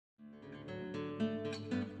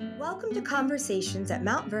Welcome to Conversations at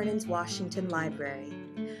Mount Vernon's Washington Library.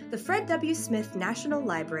 The Fred W. Smith National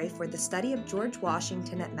Library for the Study of George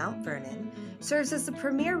Washington at Mount Vernon serves as the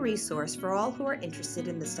premier resource for all who are interested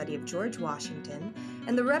in the study of George Washington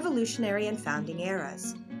and the Revolutionary and founding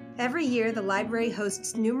eras. Every year, the library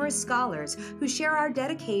hosts numerous scholars who share our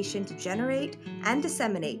dedication to generate and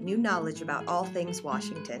disseminate new knowledge about all things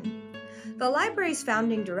Washington. The library's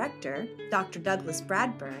founding director, Dr. Douglas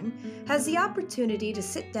Bradburn, has the opportunity to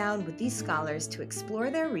sit down with these scholars to explore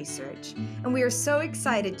their research, and we are so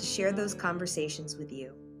excited to share those conversations with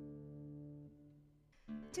you.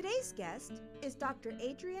 Today's guest is Dr.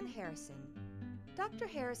 Adrienne Harrison. Dr.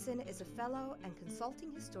 Harrison is a fellow and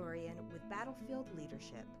consulting historian with Battlefield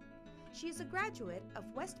Leadership. She is a graduate of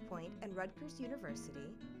West Point and Rutgers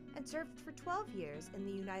University and served for 12 years in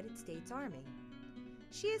the United States Army.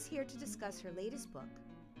 She is here to discuss her latest book,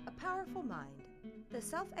 A Powerful Mind, The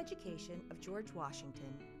Self-Education of George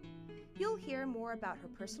Washington. You'll hear more about her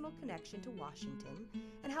personal connection to Washington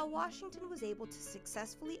and how Washington was able to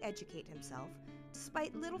successfully educate himself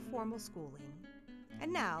despite little formal schooling.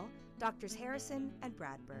 And now, Drs. Harrison and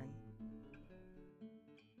Bradburn.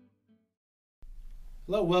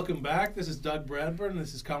 Hello, welcome back. This is Doug Bradburn.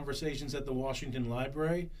 This is Conversations at the Washington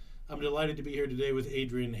Library. I'm delighted to be here today with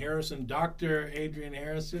Adrienne Harrison, Dr. Adrienne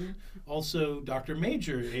Harrison, also Dr.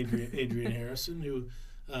 Major Adrienne Harrison, who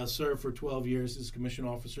served for 12 years as commissioned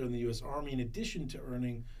officer in the U.S. Army in addition to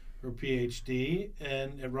earning her Ph.D.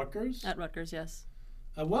 and at Rutgers? At Rutgers, yes.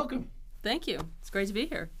 Welcome. Thank you. It's great to be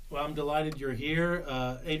here. Well, I'm delighted you're here.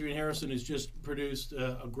 Adrienne Harrison has just produced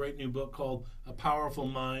a great new book called A Powerful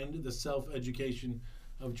Mind, The Self-Education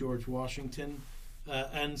of George Washington.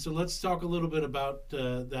 And so let's talk a little bit about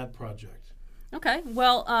that project. Okay.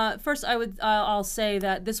 Well, first I'll say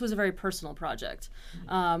that this was a very personal project.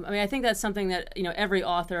 I think that's something that every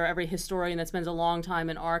author, every historian that spends a long time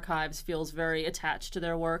in archives feels very attached to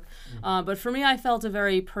their work. But for me, I felt a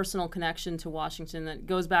very personal connection to Washington that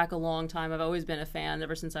goes back a long time. I've always been a fan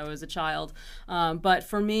ever since I was a child. But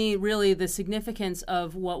for me, really, the significance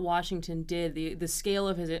of what Washington did, the scale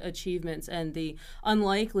of his achievements, and the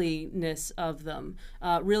unlikeliness of them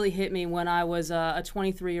really hit me when I was a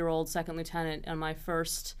 23-year-old second lieutenant on my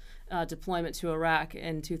first deployment to Iraq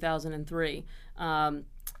in 2003.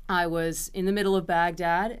 I was in the middle of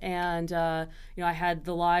Baghdad, and I had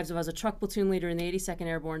the lives of, I was a truck platoon leader in the 82nd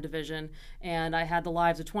Airborne Division, and I had the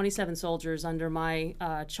lives of 27 soldiers under my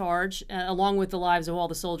charge, along with the lives of all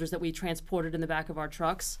the soldiers that we transported in the back of our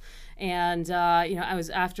trucks. And I was,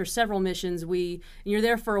 after several missions, you're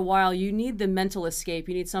there for a while, you need the mental escape,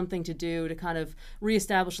 you need something to do to kind of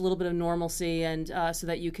reestablish a little bit of normalcy, and so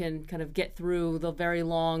that you can kind of get through the very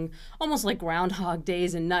long, almost like Groundhog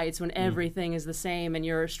days and nights when everything is the same and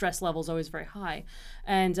your stress level is always very high.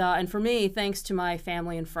 And for me, thanks to my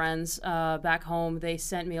family and friends back home, they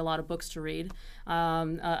sent me a lot of books to read.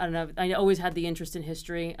 I always had the interest in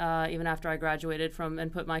history, even after I graduated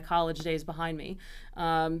and put my college days behind me.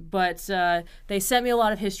 But they sent me a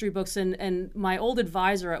lot of history books, and my old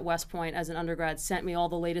advisor at West Point as an undergrad sent me all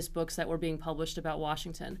the latest books that were being published about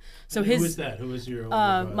Washington. So who was that? Who was your old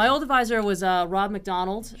advisor? My old advisor was Rob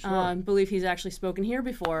McDonald. Sure. I believe he's actually spoken here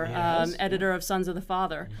before, yes. Editor of Sons of the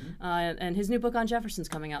Father. And his new book on Jefferson's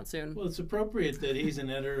coming out soon. Well, it's appropriate that he's an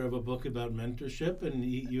editor of a book about mentorship, and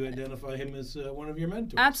you identify him as one of your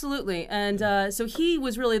mentors. Absolutely. And so he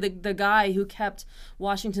was really the guy who kept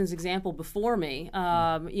Washington's example before me,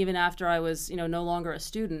 even after I was no longer a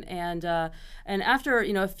student. And after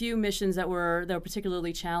a few missions that were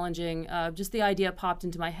particularly challenging, just the idea popped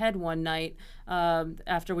into my head one night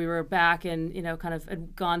after we were back and kind of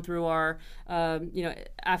had gone through our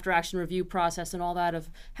after action review process and all that, of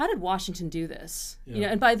how did Washington do this?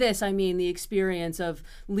 And by this I mean the experience of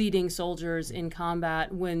leading soldiers in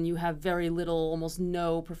combat when you have very little, almost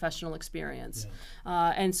no professional experience.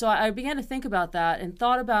 And so I began to think about that and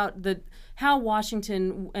thought about how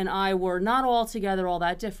Washington and I were not altogether all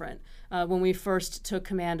that different when we first took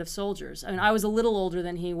command of soldiers. I mean, I was a little older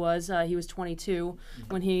than he was. He was 22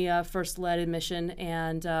 when he first led a mission,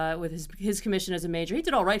 and with his commission as a major, he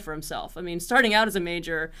did all right for himself. I mean, starting out as a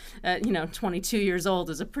major at 22 years old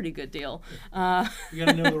is a pretty good deal. You got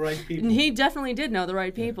to know the right people. He definitely did know the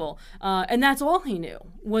right people, and that's all he knew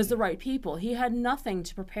was the right people. He had nothing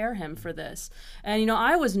to prepare him for this, and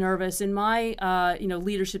I was nervous in my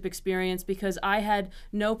leadership experience because I had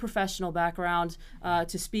no professional background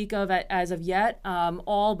to speak of as of yet.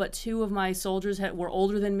 All but 2 of my soldiers were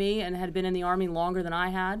older than me and had been in the Army longer than I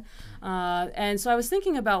had. And so I was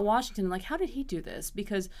thinking about Washington, like, how did he do this?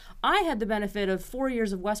 Because I had the benefit of 4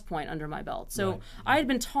 years of West Point under my belt. So I had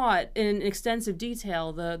been taught in extensive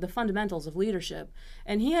detail the fundamentals of leadership.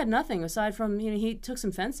 And he had nothing aside from, he took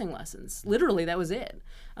some fencing lessons. Literally, that was it.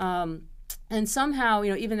 And somehow,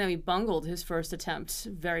 even though he bungled his first attempt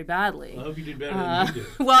very badly. I hope you did better than he did.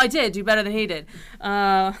 Well, I did do better than he did.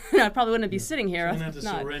 I probably wouldn't be sitting here. So you have to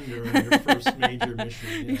surrender in your first major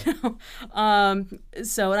mission. Yeah.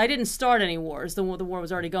 So, and I didn't start any wars. The war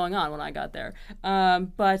was already going on when I got there.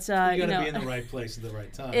 But you got to be in the right place at the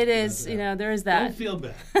right time. It is, there is that. Don't feel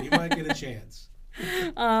bad. You might get a chance.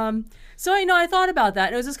 So, I thought about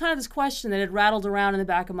that. It was this question that had rattled around in the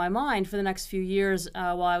back of my mind for the next few years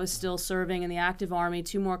while I was still serving in the active Army,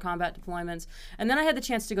 2 more combat deployments. And then I had the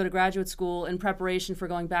chance to go to graduate school in preparation for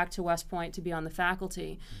going back to West Point to be on the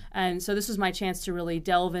faculty. And so this was my chance to really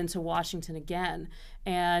delve into Washington again.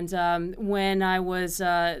 And when I was,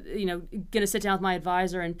 going to sit down with my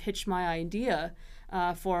advisor and pitch my idea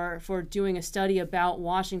for doing a study about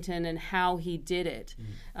Washington and how he did it,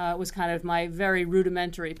 was kind of my very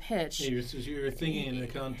rudimentary pitch. Yeah, so you're thinking in the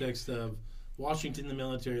context of Washington, the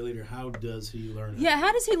military leader, how does he learn?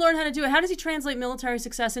 How does he learn how to do it? How does he translate military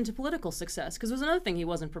success into political success? Because it was another thing he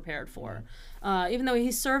wasn't prepared for. Even though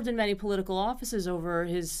he served in many political offices over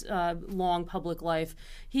his long public life,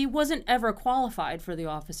 he wasn't ever qualified for the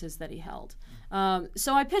offices that he held.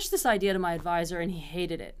 So I pitched this idea to my advisor, and he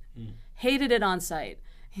hated it. Hated it on sight.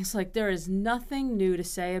 He's like, there is nothing new to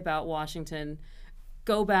say about Washington.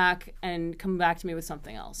 Go back and come back to me with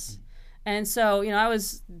something else. And so, I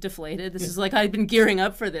was deflated. This is like I'd been gearing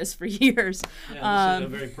up for this for years. Yeah, this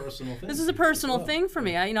is a very personal thing. This is a personal thing for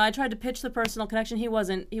me. I tried to pitch the personal connection. He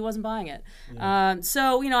wasn't buying it. Yeah.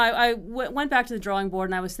 So, I went back to the drawing board,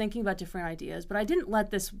 and I was thinking about different ideas, but I didn't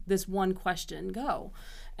let this one question go.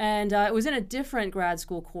 And it was in a different grad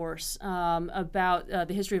school course about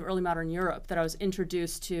the history of early modern Europe that I was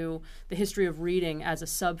introduced to the history of reading as a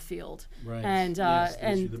subfield. Right. And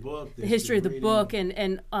the history of the book,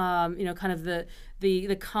 and kind of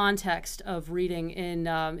the context of reading in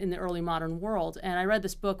the early modern world. And I read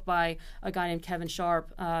this book by a guy named Kevin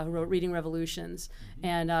Sharp who wrote Reading Revolutions.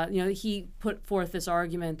 And he put forth this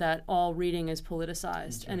argument that all reading is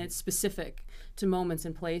politicized, and it's specific to moments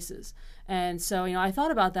and places. And so, I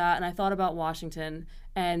thought about that, and I thought about Washington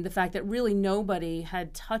and the fact that really nobody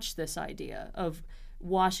had touched this idea of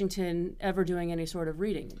Washington ever doing any sort of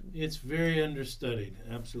reading. It's very understudied,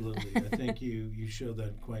 absolutely. I think you show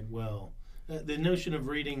that quite well. The notion of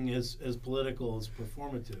reading as political as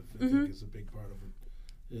performative, I think, is a big part of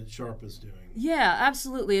it that Sharp is doing. Yeah,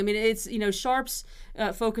 absolutely. I mean, it's, Sharp's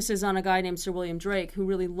focuses on a guy named Sir William Drake who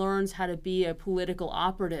really learns how to be a political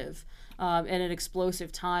operative at an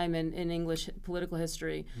explosive time in English political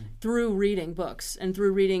history through reading books and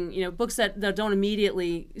through reading, books that don't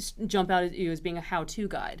immediately jump out at you as being a how-to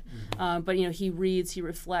guide. But, he reads, he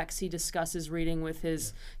reflects, he discusses reading with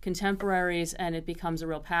his contemporaries, and it becomes a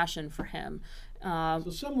real passion for him. So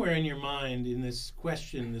somewhere in your mind, in this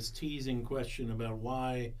question, this teasing question about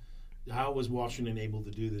how was Washington able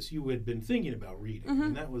to do this, you had been thinking about reading,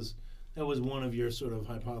 and that was one of your sort of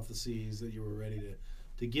hypotheses that you were ready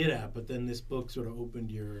to get at, but then this book sort of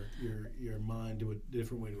opened your mind to a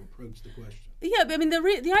different way to approach the question. Yeah, I mean,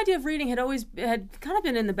 the idea of reading had kind of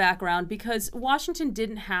been in the background because Washington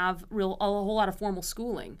didn't have a whole lot of formal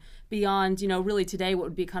schooling beyond, really today what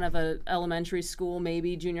would be kind of a elementary school,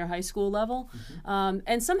 maybe junior high school level.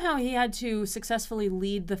 And somehow he had to successfully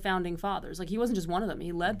lead the founding fathers. Like, he wasn't just one of them,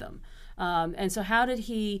 he led them. And so how did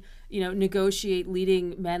he, negotiate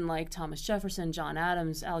leading men like Thomas Jefferson, John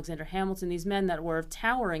Adams, Alexander Hamilton, these men that were of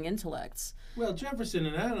towering intellects? Well, Jefferson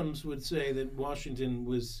and Adams would say that Washington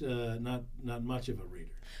was not much of a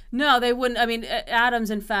reader. No, they wouldn't. I mean, Adams,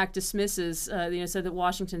 in fact, dismisses, said that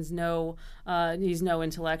Washington's he's no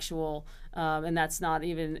intellectual, and that's not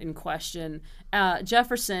even in question.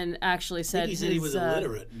 Jefferson actually said he said he was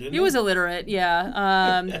illiterate, didn't he? He was illiterate,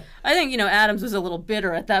 yeah. I think, Adams was a little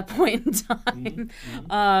bitter at that point in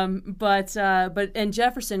time. But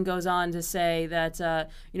Jefferson goes on to say that,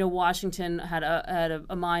 Washington had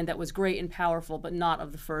a mind that was great and powerful, but not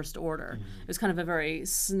of the first order. It was kind of a very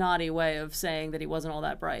snotty way of saying that he wasn't all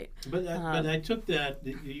that bright. But I took that,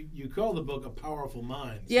 you call the book A Powerful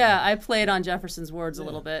Mind. So. Yeah, I played on Jefferson's words a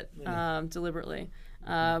little bit, deliberately.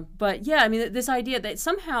 But yeah, I mean, this idea that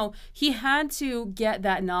somehow he had to get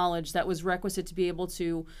that knowledge that was requisite to be able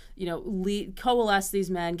to, coalesce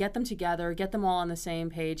these men, get them together, get them all on the same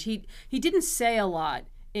page. He didn't say a lot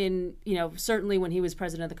certainly when he was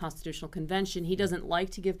president of the Constitutional Convention, he doesn't like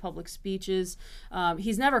to give public speeches.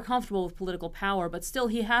 He's never comfortable with political power, but still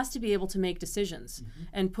he has to be able to make decisions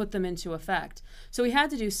and put them into effect. So he had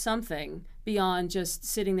to do something beyond just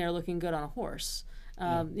sitting there looking good on a horse.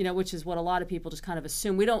 Which is what a lot of people just kind of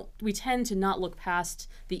assume. We tend to not look past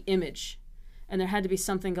the image, and there had to be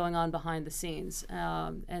something going on behind the scenes.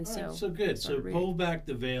 So good. So pull back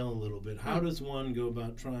the veil a little bit. How does one go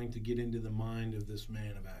about trying to get into the mind of this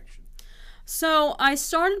man of action? So I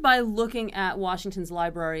started by looking at Washington's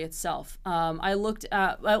library itself. I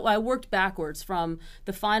worked backwards from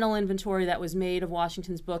the final inventory that was made of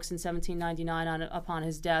Washington's books in 1799 upon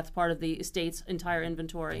his death, part of the estate's entire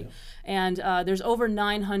inventory. And there's over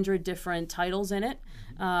 900 different titles in it.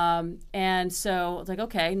 And so it's like,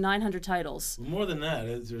 okay, 900 titles. More than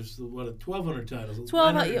that, there's 1,200 titles.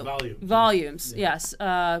 1,200 volumes. Volumes, yeah. Yes.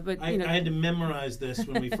 But I had to memorize this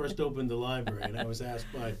when we first opened the library, and I was asked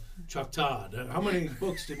by Chuck Todd, how many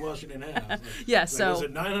books did Washington have? Was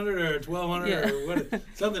it 900 or 1,200 or what?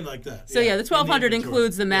 Something like that. So the 1,200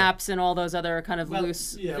 includes the maps and all those other kind of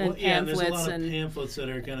loose pamphlets. And there's a lot of pamphlets that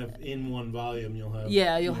are kind of in one volume. You'll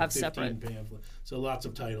have 15 separate pamphlets. So lots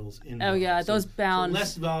of titles in those bound. So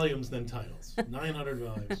less volumes than titles. 900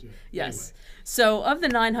 volumes. Yes. Anyway. So of the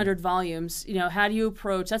 900 volumes, how do you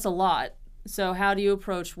approach? That's a lot. So how do you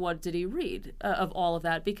approach what did he read of all of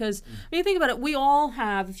that? Because when you think about it, we all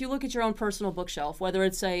have, if you look at your own personal bookshelf, whether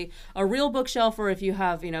it's a real bookshelf or if you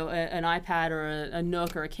have, an iPad or a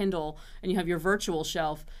Nook or a Kindle and you have your virtual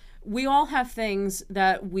shelf, we all have things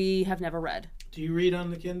that we have never read. Do you read on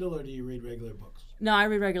the Kindle or do you read regular books? No, I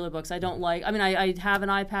read regular books. I don't like, I have an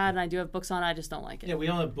iPad and I do have books on it. I just don't like it. Yeah, we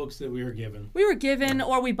all have books that we were given.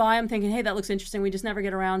 Or we buy them thinking, hey, that looks interesting. We just never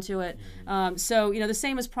get around to it. So, the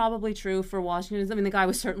same is probably true for Washington. The guy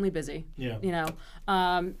was certainly busy. Yeah.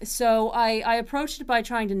 So I approached it by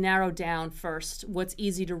trying to narrow down first what's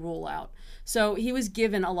easy to rule out. So he was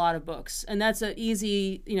given a lot of books, and that's an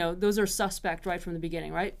easy, those are suspect right from the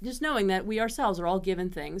beginning, right? Just knowing that we ourselves are all given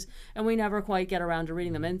things, and we never quite get around to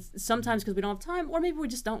reading them. And sometimes because we don't have time, or maybe we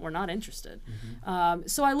just don't, we're not interested.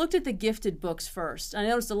 So I looked at the gifted books first. I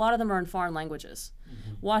noticed a lot of them are in foreign languages.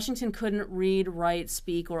 Washington couldn't read, write,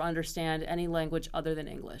 speak, or understand any language other than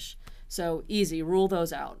English. So easy, rule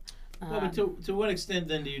those out. But to what extent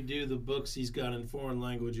then do you do the books he's got in foreign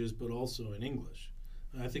languages but also in English?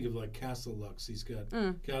 I think of like Castlelux. He's got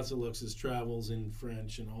Castelux's travels in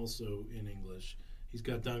French and also in English. He's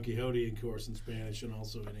got Don Quixote, of course, in Spanish and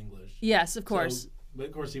also in English. Yes, of course. But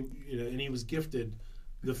of course, he was gifted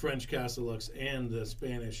the French Castelux and the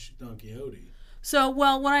Spanish Don Quixote. So,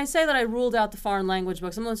 when I say that I ruled out the foreign language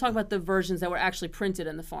books, I'm going to talk about the versions that were actually printed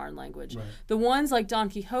in the foreign language. Right. The ones like Don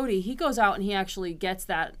Quixote, he goes out and he actually gets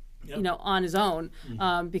that on his own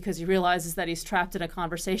because he realizes that he's trapped in a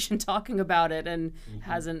conversation talking about it and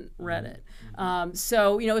hasn't read it.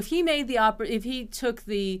 So, if he made if he took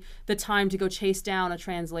the time to go chase down a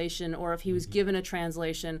translation, or if he was given a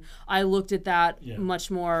translation, I looked at that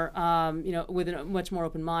much more, with a much more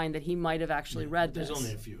open mind that he might have actually read this. There's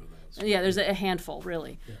only a few of those. Yeah, there's a handful,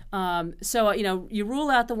 really. Yeah. So, you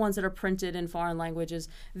rule out the ones that are printed in foreign languages.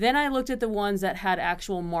 Then I looked at the ones that had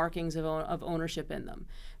actual markings of ownership in them.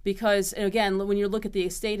 Because, again, when you look at the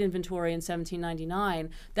estate inventory in 1799,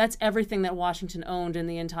 that's everything that Washington owned in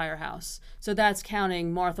the entire house. So that's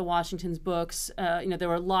counting Martha Washington's books. There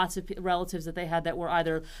were lots of relatives that they had that were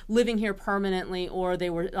either living here permanently or they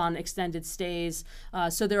were on extended stays.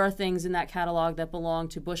 So there are things in that catalog that belong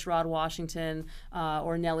to Bushrod Washington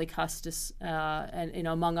or Nellie Custis, and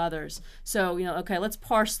among others. So, okay, let's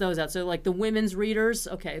parse those out. So, like the women's readers,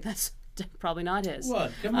 okay, that's probably not his.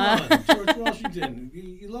 What? Come on, George Washington.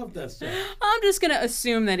 You love that stuff. I'm just going to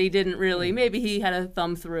assume that he didn't really. Maybe he had a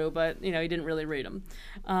thumb through, but he didn't really read them.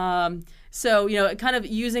 So kind of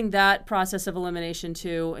using that process of elimination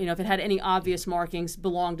to if it had any obvious markings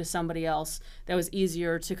belonged to somebody else, that was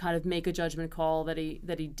easier to kind of make a judgment call that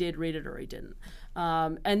he did read it or he didn't.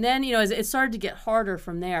 And then as it started to get harder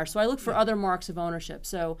from there, so I looked for other marks of ownership.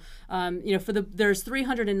 So there's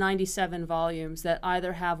 397 volumes that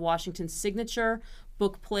either have Washington's signature,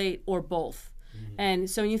 book plate, or both. And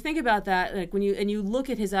so when you think about that, like when you look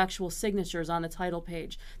at his actual signatures on the title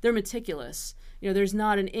page, they're meticulous. There's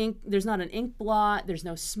not an ink blot, there's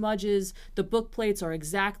no smudges, the book plates are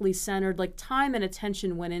exactly centered. Like time and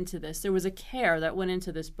attention went into this. There was a care that went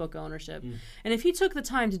into this book ownership. And if he took the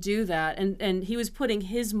time to do that and he was putting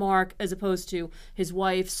his mark as opposed to his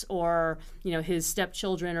wife's or his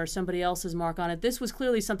stepchildren or somebody else's mark on it, this was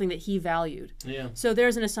clearly something that he valued. Yeah. So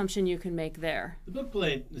there's an assumption you can make there. The book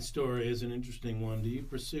plate story is an interesting one. Do you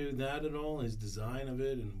pursue that at all, his design of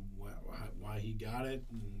it, and why why he got it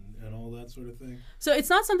and all that sort of thing? So it's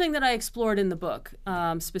not something that I explored in the book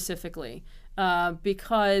specifically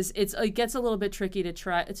because it gets a little bit tricky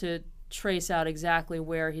to trace out exactly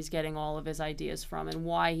where he's getting all of his ideas from and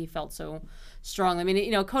why he felt so strongly. I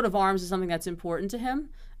mean, a coat of arms is something that's important to him.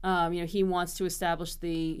 He wants to establish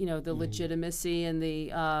the legitimacy and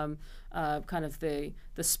the kind of the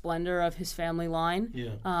splendor of his family line. Yeah.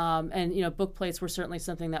 And book plates were certainly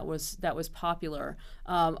something that was popular.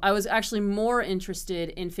 I was actually more interested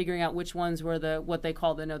in figuring out which ones were what they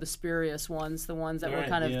call the spurious ones, the ones that were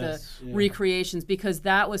kind of the recreations, because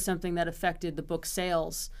that was something that affected the book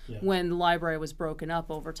sales when the library was broken up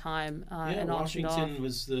over time and auctioned off. Washington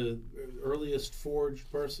was the earliest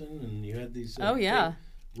forged person, and you had these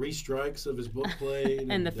restrikes of his book plate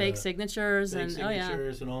and the fake signatures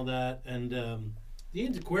and all that. And the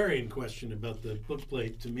antiquarian question about the book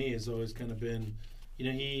plate to me has always kind of been,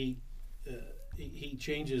 he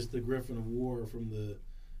changes the Griffin of War from the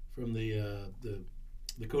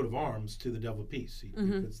coat of arms to the Devil Piece. He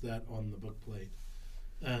puts that on the book plate,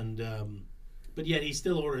 and but yet he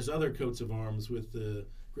still orders other coats of arms with the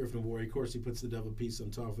Griffin of War. Of course, he puts the Devil Piece on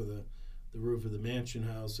top of the roof of the mansion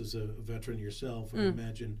house. As a veteran yourself, I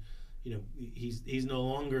imagine, he's no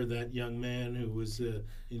longer that young man who was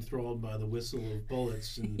enthralled by the whistle of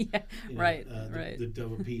bullets. And the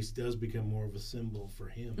Devil Piece does become more of a symbol for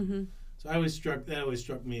him. So that always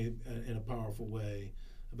struck me in a powerful way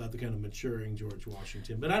about the kind of maturing George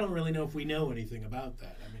Washington. But I don't really know if we know anything about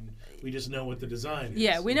that. I mean, we just know what the design is.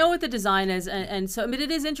 Yeah, we know what the design is, and so it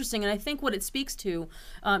is interesting, and I think what it speaks to,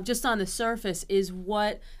 just on the surface, is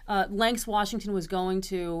what lengths Washington was going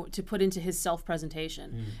to put into his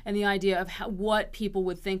self-presentation, and the idea of what people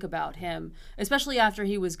would think about him, especially after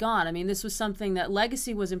he was gone. I mean, this was something that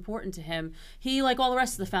legacy was important to him. He, like all the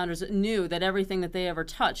rest of the founders, knew that everything that they ever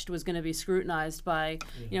touched was going to be scrutinized by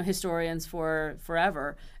historians for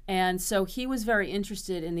forever. And so he was very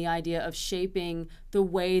interested in the idea of shaping the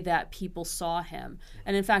way that people saw him.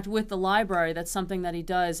 And in fact, with the library, that's something that he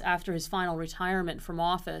does after his final retirement from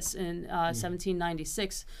office in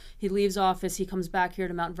 1796. He leaves office, he comes back here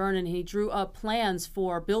to Mount Vernon, and he drew up plans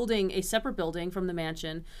for building a separate building from the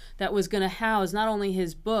mansion that was going to house not only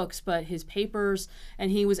his books, but his papers.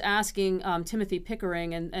 And he was asking Timothy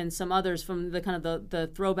Pickering and some others from the kind of the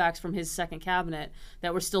throwbacks from his second cabinet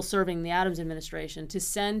that were still serving the Adams administration to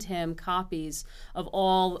send him copies of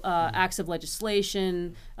all acts of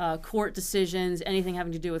legislation, court decisions, anything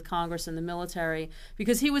having to do with Congress and the military,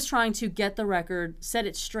 because he was trying to get the record, set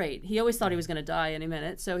it straight. He always thought he was going to die any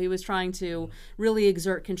minute, so he was trying to really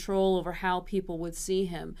exert control over how people would see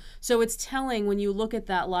him. So it's telling when you look at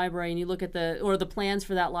that library and you look at the plans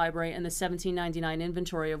for that library and the 1799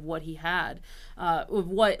 inventory of what he had, of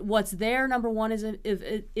what's there. Number one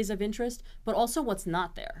is of interest, but also what's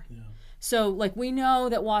not there. Yeah. So, we know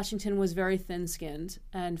that Washington was very thin-skinned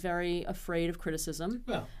and very afraid of criticism.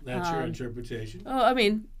 Well, that's your interpretation. Oh, I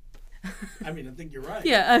mean, I think you're right.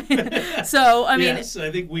 Yeah. Yes,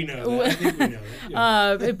 I think we know that.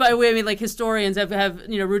 Yeah. But historians have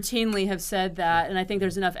routinely have said that, and I think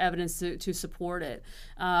there's enough evidence to support it.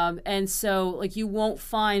 And so, you won't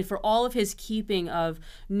find, for all of his keeping of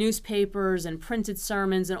newspapers and printed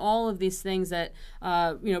sermons and all of these things that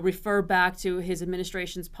refer back to his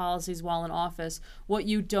administration's policies while in office, what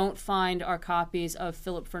you don't find are copies of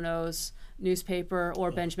Philip Furnot's newspaper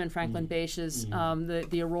or Benjamin Franklin Bache's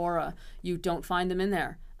the Aurora. You don't find them in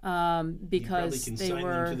there because they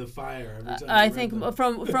were them to the fire every time I think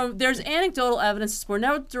from there's anecdotal evidence to support,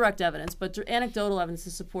 no direct evidence, but anecdotal evidence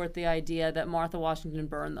to support the idea that Martha Washington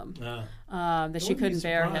burned them, that she couldn't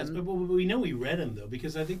bear him. But we know he read him, though,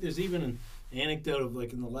 because I think there's even an anecdote of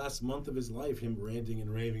in the last month of his life, him ranting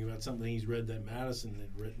and raving about something he's read that Madison had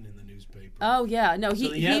written in the newspaper. Oh yeah, no,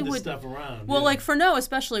 he had would this stuff around. Well, Furnot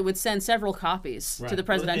especially would send several copies to the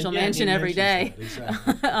presidential mansion every day.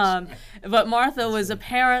 Exactly. But Martha was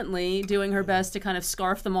apparently doing her best to kind of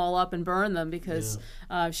scarf them all up and burn them because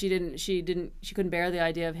she couldn't bear the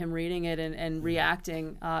idea of him reading it and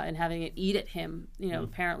reacting and having it eat at him.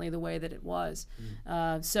 Apparently the way that it was.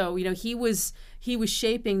 So he was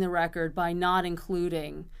shaping the record by not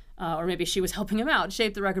including, or maybe she was helping him out,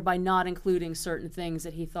 shape the record by not including certain things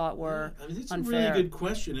that he thought were it's unfair. A really good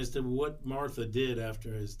question as to what Martha did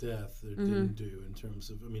after his death or didn't do in terms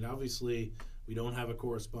of, obviously we don't have a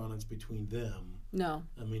correspondence between them. No.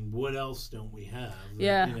 What else don't we have?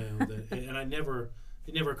 Yeah. And it never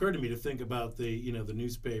occurred to me to think about the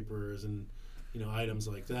newspapers and items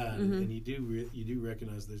like that. And you do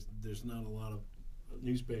recognize there's not a lot of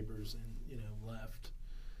newspapers left.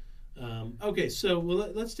 Okay, so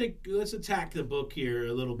let's attack the book here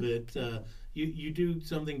a little bit. you do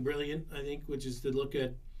something brilliant, I think, which is to look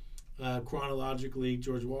at chronologically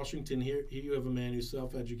George Washington. Here you have a man who's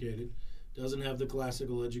self-educated, doesn't have the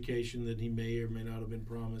classical education that he may or may not have been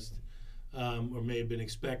promised, or may have been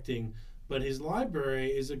expecting. But his library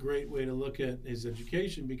is a great way to look at his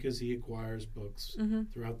education because he acquires books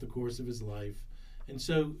throughout the course of his life. And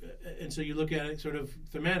so you look at it sort of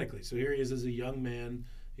thematically. So here he is as a young man.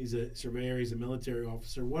 He's a surveyor. He's a military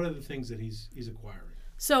officer. What are the things that he's acquiring?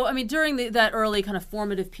 So, I mean, during that early kind of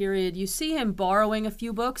formative period, you see him borrowing a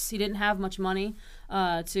few books. He didn't have much money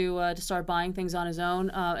to start buying things on his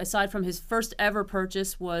own. Aside from his first ever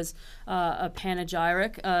purchase was a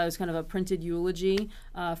panegyric. It was kind of a printed eulogy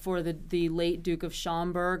for the late Duke of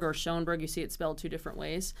Schomberg, or Schoenberg. You see it spelled two different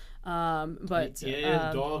ways. But he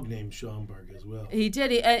had a dog named Schomberg as well. He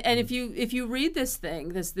did. And if you read this thing,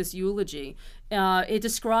 this eulogy, it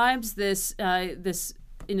describes this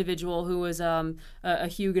individual who was a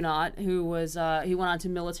Huguenot, who was he went on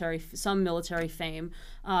to some military fame.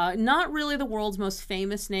 Not really the world's most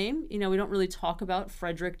famous name. We don't really talk about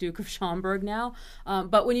Frederick, Duke of Schomberg now.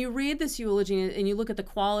 But when you read this eulogy and you look at the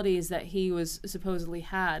qualities that he was supposedly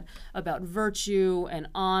had about virtue and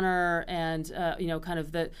honor and kind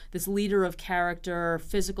of this leader of character,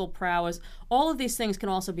 physical prowess, all of these things can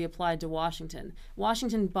also be applied to Washington.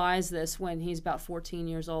 Washington buys this when he's about 14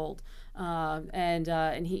 years old.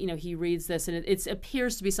 And he reads this, and it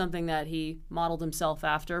appears to be something that he modeled himself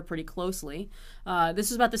after pretty closely.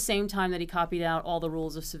 This was about the same time that he copied out all the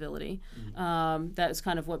rules of civility. That's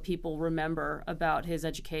kind of what people remember about his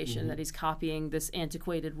education, that he's copying this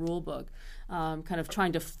antiquated rule book, kind of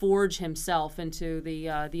trying to forge himself into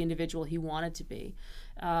the individual he wanted to be.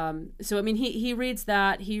 So I mean, he reads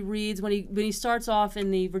that. He reads when he starts off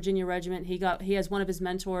in the Virginia Regiment. He has one of his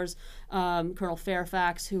mentors, Colonel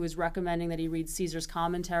Fairfax, who is recommending that he read Caesar's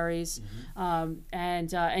Commentaries,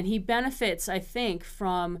 and he benefits, I think,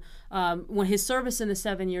 from when his service in the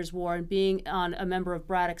 7 Years' War and being on a member of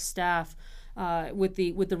Braddock's staff. With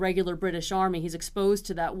the regular British Army, he's exposed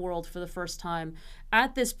to that world for the first time.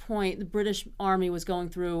 At this point, the British Army was going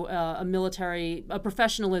through a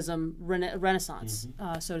professionalism renaissance,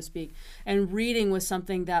 so to speak. And reading was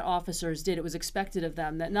something that officers did. It was expected of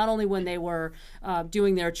them that not only when they were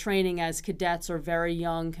doing their training as cadets or very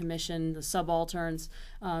young commissioned, the subalterns,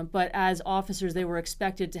 but as officers, they were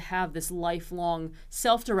expected to have this lifelong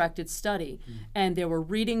self-directed study. And there were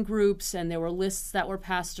reading groups and there were lists that were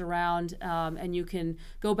passed around. And you can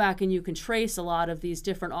go back and you can trace a lot of these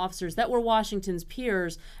different officers that were Washington's peers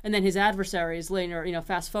and then his adversaries later,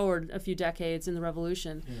 fast forward a few decades in the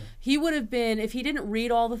Revolution. He would have been, if he didn't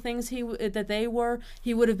read all the things he would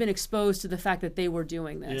have been exposed to the fact that they were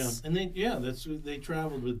doing this. Yeah, and they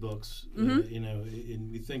traveled with books.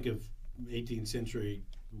 And we think of 18th century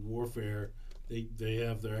warfare. They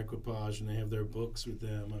have their equipage and they have their books with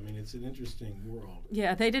them. I mean, it's an interesting world.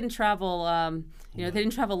 Yeah, they didn't travel. They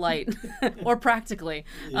didn't travel light or practically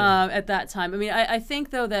at that time. I mean, I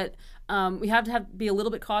think though that we have to be a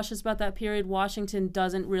little bit cautious about that period. Washington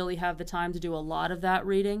doesn't really have the time to do a lot of that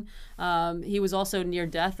reading. He was also near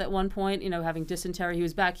death at one point, having dysentery. He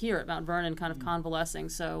was back here at Mount Vernon kind of convalescing.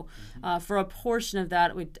 So for a portion of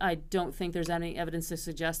that, I don't think there's any evidence to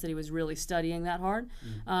suggest that he was really studying that hard.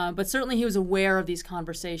 But certainly he was aware of these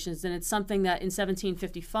conversations. And it's something that in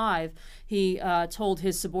 1755, he told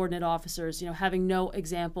his subordinate officers, having no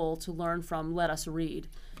example to learn from, let us read.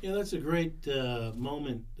 Yeah, that's a great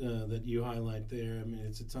moment that you highlight there. I mean,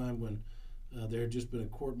 it's a time when there had just been a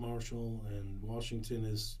court-martial and Washington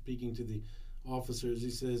is speaking to the officers. He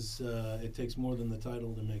says it takes more than the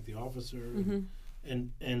title to make the officer.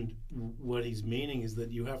 And what he's meaning is that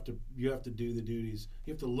you have to do the duties.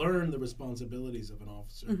 You have to learn the responsibilities of an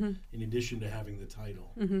officer in addition to having the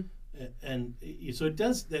title. And so it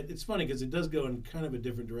does that. It's funny because it does go in kind of a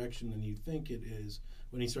different direction than you think it is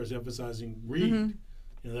when he starts emphasizing read.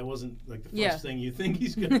 That wasn't like the first thing you think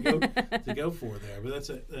he's going to go for there, but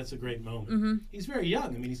that's a great moment. He's very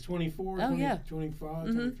young. I mean, he's 24, 25,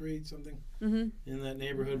 23, something in that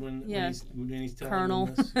neighborhood when he's telling Colonel.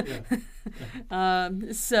 them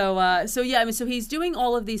this. So he's doing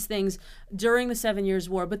all of these things during the 7 Years'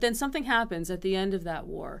 War, but then something happens at the end of that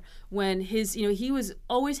war when he was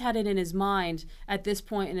always had it in his mind at this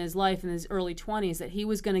point in his life in his early 20s that he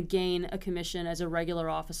was going to gain a commission as a regular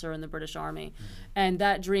officer in the British Army, and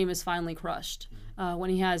that dream is finally crushed when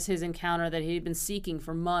he has his encounter that he'd been seeking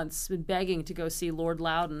for months, been begging to go see Lord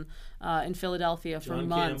Loudon in Philadelphia for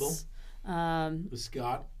months. With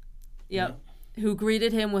Scott. Yep. who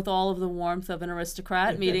greeted him with all of the warmth of an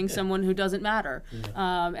aristocrat meeting someone who doesn't matter.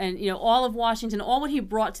 And all of Washington, all what he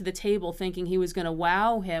brought to the table, thinking he was going to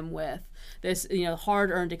wow him with this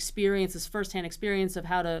hard-earned experience, this first-hand experience of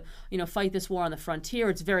how to fight this war on the frontier.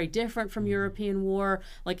 It's very different from European war.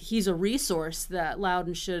 Like, he's a resource that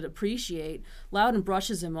Loudon should appreciate. Loudon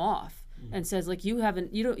brushes him off and says, like, you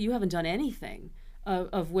haven't done anything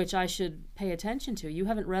of which I should pay attention to. You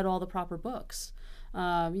haven't read all the proper books.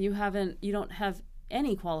 You don't have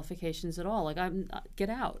any qualifications at all. Like, get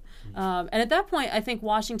out. And at that point, I think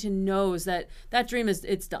Washington knows that dream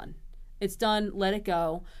it's done. It's done. Let it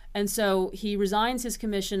go. And so he resigns his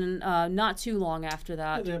commission not too long after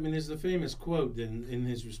that. I mean, there's the famous quote in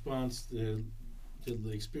his response to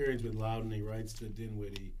the experience with Loudon. He writes to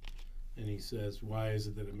Dinwiddie, and he says, "Why is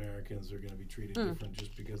it that Americans are going to be treated different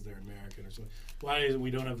just because they're American, or something? Why is it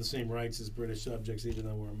we don't have the same rights as British subjects even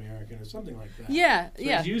though we're American, or something like that?" So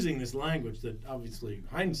he's using this language that obviously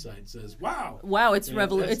hindsight says, "Wow, it's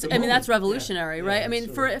that's revolutionary, right? I mean,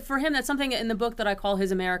 for him, that's something in the book that I call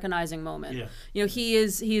his Americanizing moment. He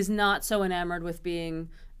is not so enamored with being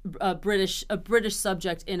a British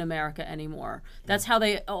subject in America anymore. That's how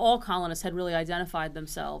all colonists had really identified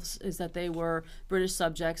themselves, is that they were British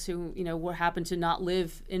subjects who happened to not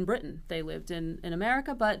live in Britain. They lived in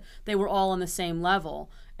America, but they were all on the same level.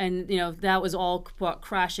 And that was all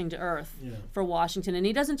crashing to earth for Washington, and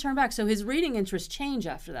he doesn't turn back. So his reading interests change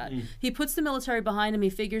after that. He puts the military behind him. He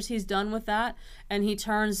figures he's done with that, and he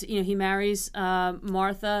turns. He marries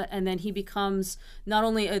Martha, and then he becomes not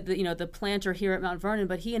only the planter here at Mount Vernon,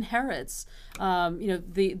 but he inherits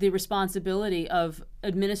the responsibility of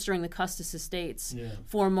administering the Custis estates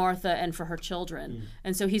for Martha and for her children.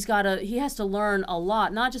 And so he has to learn a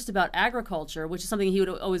lot, not just about agriculture, which is something he would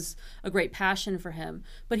always a great passion for him,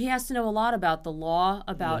 but he has to know a lot about the law,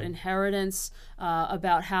 about inheritance,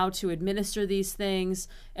 about how to administer these things.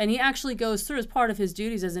 And he actually goes through, as part of his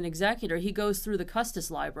duties as an executor, he goes through the Custis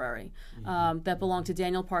Library that belonged to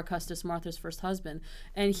Daniel Parr Custis, Martha's first husband.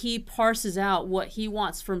 And he parses out what he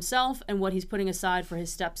wants for himself and what he's putting aside for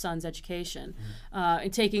his stepson's education,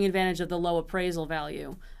 and taking advantage of the low appraisal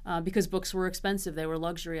value, because books were expensive. They were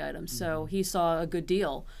luxury items. So he saw a good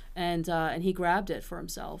deal, and he grabbed it for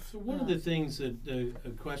himself. So one of the things that, a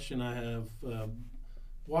question I have,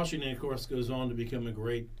 Washington, of course, goes on to become a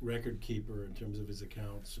great record keeper in terms of his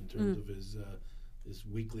accounts, in terms of his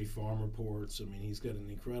weekly farm reports. I mean, he's got an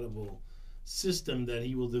incredible system that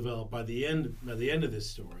he will develop by the end of this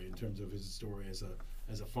story, in terms of his story as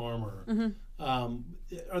a farmer.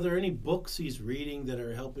 Are there any books he's reading that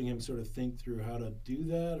are helping him sort of think through how to do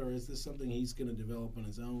that, or is this something he's going to develop on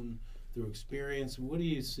his own through experience? What do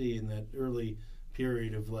you see in that early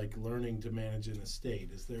period of like learning to manage an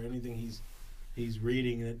estate? Is there anything he's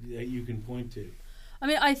reading that you can point to? I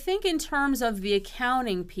mean, I think in terms of the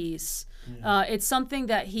accounting piece, it's something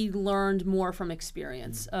that he learned more from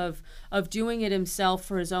experience of doing it himself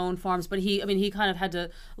for his own farms. But he kind of had to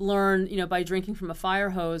learn, by drinking from a fire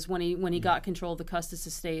hose when he got control of the Custis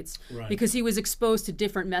estates, because he was exposed to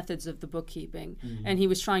different methods of the bookkeeping, and he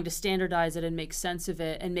was trying to standardize it and make sense of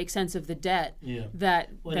it and make sense of the debt that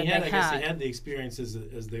they had. I guess he had the experience as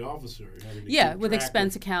the officer. With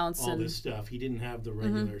expense accounts all this stuff. He didn't have the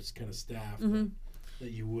regular kind of staff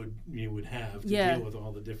that you would have to deal with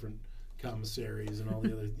all the different commissaries and all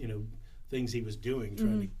the other things he was doing,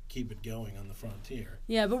 trying to keep it going on the frontier.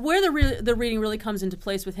 Yeah, but where the reading really comes into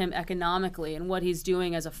place with him economically and what he's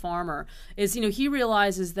doing as a farmer is, he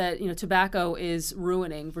realizes that, tobacco is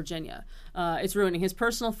ruining Virginia. It's ruining his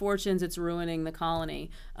personal fortunes. It's ruining the colony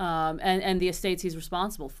and the estates he's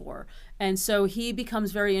responsible for. And so he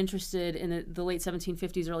becomes very interested in the late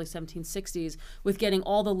 1750s, early 1760s with getting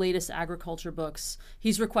all the latest agriculture books.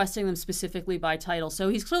 He's requesting them specifically by title. So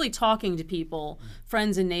he's clearly talking to people,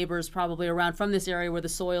 friends and neighbors probably around from this area where the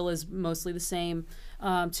soil is mostly the same,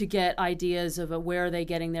 to get ideas of where are they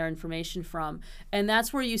getting their information from. And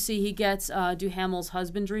that's where you see he gets Duhamel's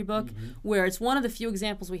husbandry book, where it's one of the few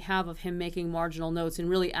examples we have of him making marginal notes and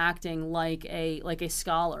really acting like a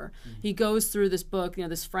scholar. He goes through this book,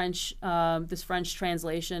 this French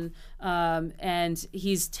translation, and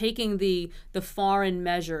he's taking the foreign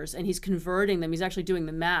measures and he's converting them. He's actually doing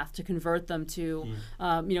the math to convert them to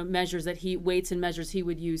measures weights and measures he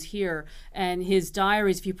would use here. And his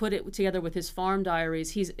diaries, if you put it together with his farm diaries,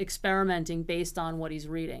 diaries, he's experimenting based on what he's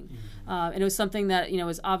reading. And it was something that,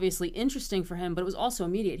 was obviously interesting for him, but it was also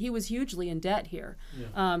immediate. He was hugely in debt here,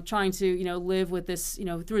 trying to, live with this,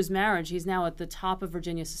 through his marriage. He's now at the top of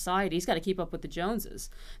Virginia society. He's got to keep up with the Joneses.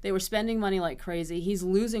 They were spending money like crazy. He's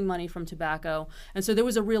losing money from tobacco. And so there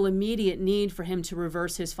was a real immediate need for him to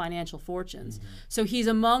reverse his financial fortunes. So he's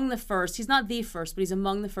among the first, he's not the first, but he's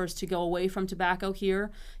among the first to go away from tobacco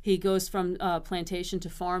here. He goes from plantation to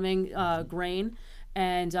farming grain.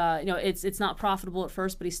 And it's not profitable at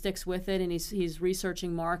first, but he sticks with it, and he's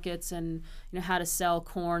researching markets and how to sell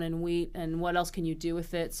corn and wheat and what else can you do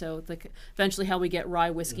with it. So eventually, how we get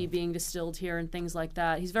rye whiskey being distilled here and things like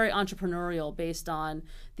that. He's very entrepreneurial based on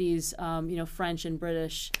these French and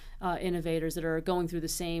British innovators that are going through the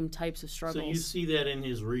same types of struggles. So you see that in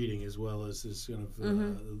his reading as well as his kind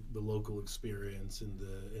of the local experience and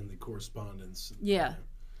the correspondence. Yeah.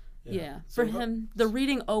 For him, the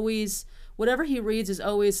reading always, whatever he reads is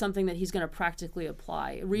always something that he's going to practically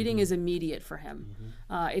apply. Reading is immediate for him.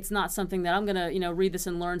 It's not something that I'm going to, read this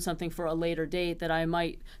and learn something for a later date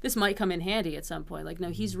that this might come in handy at some point. Like, no,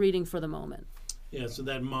 he's reading for the moment. Yeah, so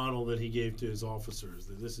that model that he gave to his officers,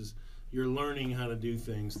 that you're learning how to do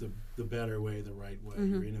things the better way, the right way.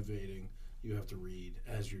 You're innovating. You have to read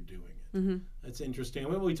as you're doing it. That's interesting.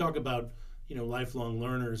 When we talk about lifelong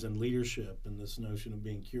learners and leadership and this notion of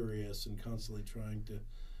being curious and constantly trying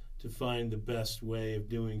to find the best way of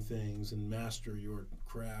doing things and master your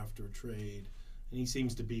craft or trade. And he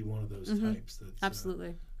seems to be one of those types that's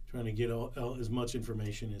absolutely trying to get as much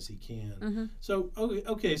information as he can. So,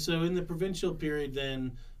 okay, so in the provincial period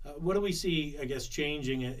then, what do we see, I guess,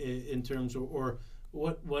 changing in terms of, or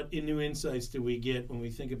what new insights do we get when we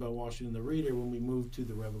think about Washington the Reader when we move to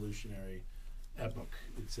the revolutionary epoch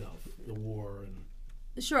itself, the war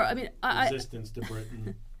and sure. I mean, resistance to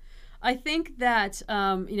Britain. I think that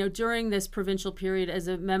during this provincial period, as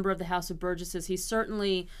a member of the House of Burgesses, he's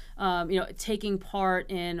certainly taking part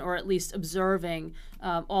in, or at least observing,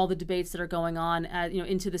 all the debates that are going on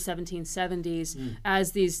into the 1770s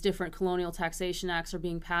as these different colonial taxation acts are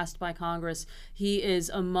being passed by Congress. He is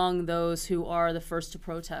among those who are the first to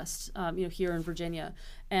protest here in Virginia.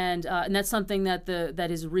 And that's something that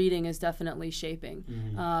his reading is definitely shaping.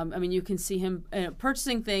 I mean, you can see him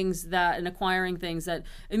purchasing things and acquiring things that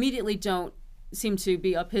immediately don't seem to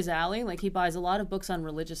be up his alley. Like, he buys a lot of books on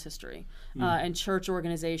religious history and church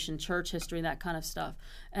organization, church history, and that kind of stuff.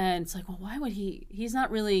 And it's like, well, why would he's not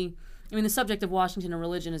really... I mean, the subject of Washington and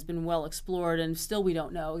religion has been well explored, and still we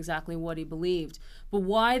don't know exactly what he believed. But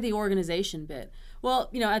why the organization bit?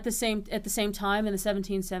 Well, at the same time in the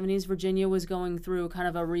 1770s, Virginia was going through kind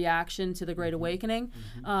of a reaction to the Great Awakening,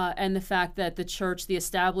 and the fact that the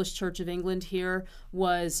established Church of England here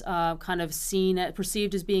was kind of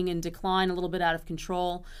perceived as being in decline, a little bit out of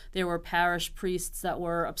control. There were parish priests that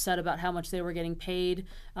were upset about how much they were getting paid,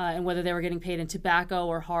 and whether they were getting paid in tobacco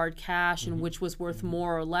or hard cash, and which was worth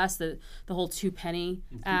more or less. The whole two-penny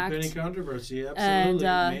act. Two-penny controversy, absolutely.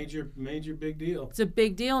 And, major big deal. It's a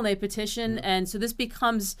big deal, and they petition, and so this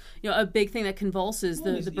becomes a big thing that convulses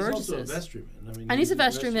the Burgesses. He's also a vestryman. I mean, and he's a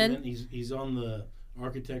vestryman. He's on the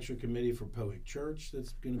architecture committee for Pohick Church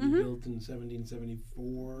that's going to be built in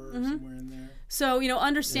 1774 or somewhere in there. So,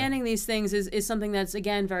 understanding these things is something that's,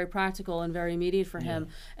 again, very practical and very immediate for him.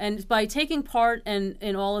 And by taking part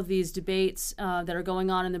in all of these debates that are going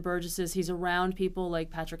on in the Burgesses, he's around people like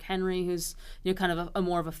Patrick Henry, who's kind of a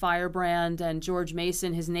more of a firebrand, and George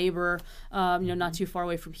Mason, his neighbor, not too far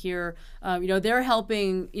away from here. They're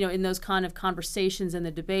helping, in those kind of conversations and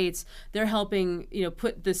the debates, they're helping,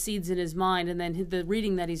 put the seeds in his mind, and then the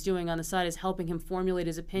reading that he's doing on the side is helping him formulate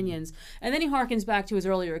his opinions. And then he harkens back to his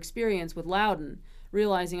earlier experience with Loudon,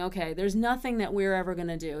 realizing, okay, there's nothing that we're ever going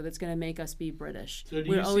to do that's going to make us be British. So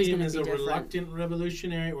do you see him as a reluctant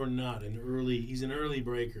revolutionary or not? He's an early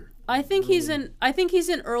breaker. I think he's an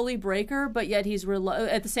early breaker, but yet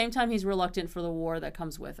at the same time he's reluctant for the war that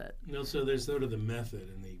comes with it. So there's sort of the method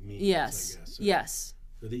and the means. Yes. I guess. So, yes.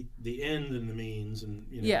 So the end and the means, and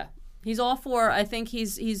Yeah, he's all for. I think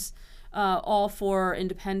he's all for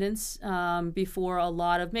independence before a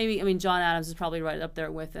lot of John Adams is probably right up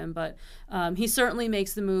there with him, but he certainly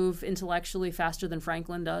makes the move intellectually faster than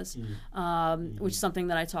Franklin does, which is something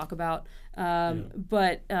that I talk about.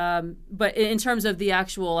 But in terms of the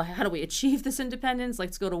actual, how do we achieve this independence?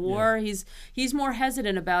 Let's go to war. He's more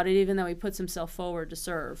hesitant about it, even though he puts himself forward to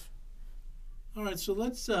serve. All right, so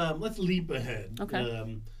let's leap ahead.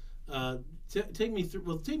 Okay. Take me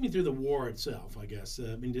through the war itself, I guess.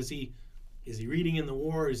 Is he reading in the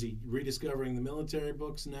war? Is he rediscovering the military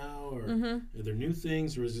books now, or are there new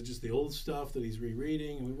things, or is it just the old stuff that he's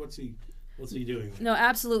rereading? What's What's he doing? No,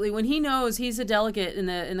 absolutely. When he knows he's a delegate in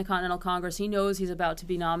the Continental Congress, he knows he's about to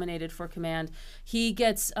be nominated for command. He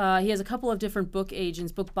has a couple of different book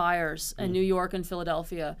agents, book buyers in New York and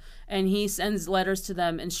Philadelphia, and he sends letters to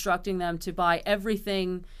them instructing them to buy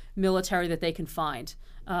everything military that they can find.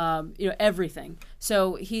 Everything.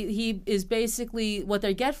 So he is basically, what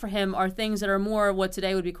they get for him are things that are more what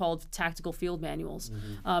today would be called tactical field manuals.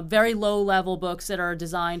 Very low level books that are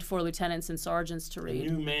designed for lieutenants and sergeants to read.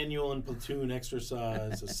 A new manual and platoon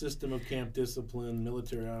exercise, a system of camp discipline,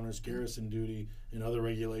 military honors, garrison duty, and other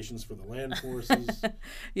regulations for the land forces.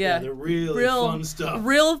 They're really fun stuff.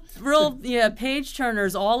 Real page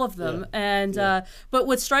turners, all of them. And but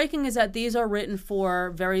what's striking is that these are written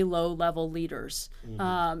for very low level leaders.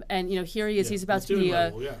 And here he is. He's about to be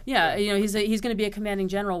he's going to be a commanding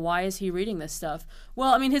general. Why is he reading this stuff?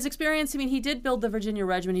 Well, his experience. He did build the Virginia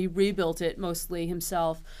Regiment. He rebuilt it mostly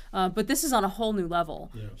himself. But this is on a whole new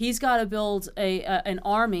level. Yeah. He's got to build an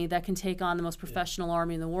army that can take on the most professional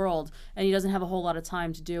army in the world, and he doesn't have a whole lot of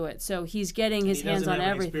time to do it. So he's getting his hands on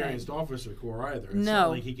everything. He doesn't have an experienced officer corps either. It's not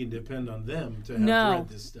like he can depend on them to have read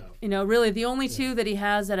this stuff. Really, the only two that he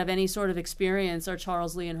has that have any sort of experience are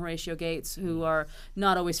Charles Lee and Horatio Gates, who are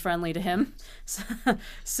not always friendly to him.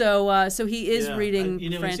 So he is reading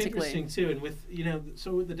frantically. It's interesting too, and with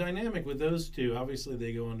so with the dynamic with those two, obviously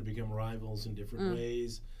they go on to become rivals in different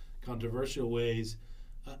ways, controversial ways.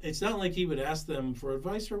 It's not like he would ask them for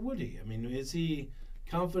advice, or would he? Is he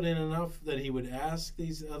confident enough that he would ask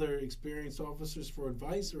these other experienced officers for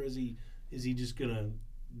advice, or is he just going to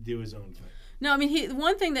do his own thing? No,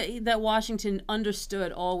 one thing that Washington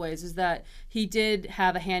understood always is that he did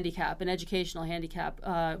have a handicap, an educational handicap,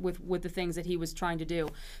 with the things that he was trying to do.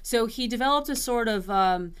 So he developed a sort of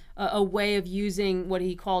a way of using what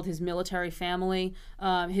he called his military family,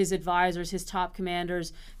 his advisors, his top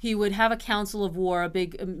commanders. He would have a council of war,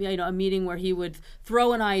 a meeting where he would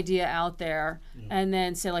throw an idea out there and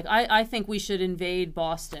then say, like, I think we should invade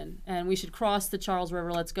Boston and we should cross the Charles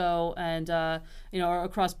River. Let's go and or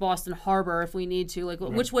across Boston Harbor if we need to. Like,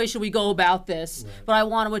 which way should we go about this? Right. But I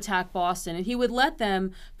want to attack Boston. And he would let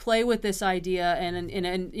them play with this idea,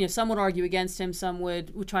 and some would argue against him, some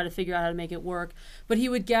would try to figure out how to make it work. But he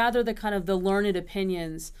would gather the learned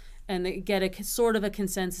opinions and get a sort of a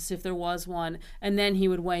consensus if there was one, and then he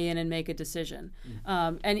would weigh in and make a decision.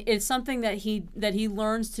 And it's something that he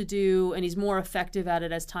learns to do, and he's more effective at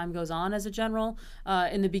it as time goes on as a general.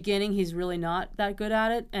 In the beginning, he's really not that good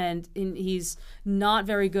at it, and he's not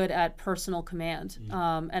very good at personal command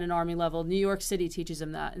at an Army level. New York City teaches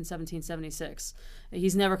him that in 1776.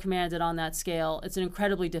 He's never commanded on that scale. It's an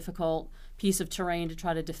incredibly difficult piece of terrain to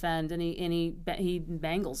try to defend, and he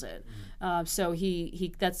mangles it. So he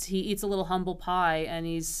eats a little humble pie, and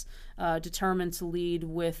he's determined to lead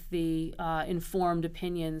with the informed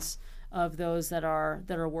opinions of those that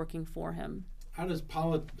are working for him. How does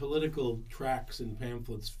political tracts and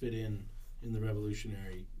pamphlets fit in the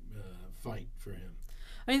revolutionary fight for him?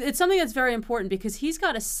 It's something that's very important because he's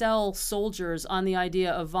got to sell soldiers on the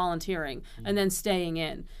idea of volunteering and then staying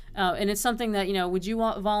in. And it's something that, would you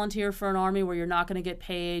volunteer for an army where you're not going to get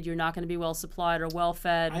paid, you're not going to be well supplied or well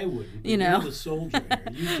fed? I wouldn't. You're the soldier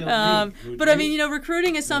here. You tell me. But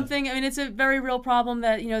recruiting is something. It's a very real problem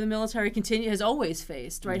that the military has always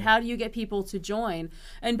faced. Right? How do you get people to join?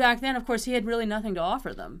 And back then, of course, he had really nothing to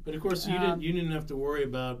offer them. But of course, you didn't have to worry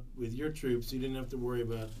about with your troops. You didn't have to worry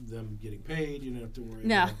about them getting paid. You didn't have to worry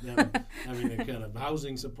about them having a kind of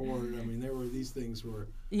housing support. There were these things were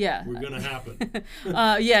going to happen.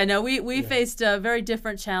 We faced very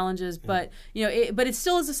different challenges, but but it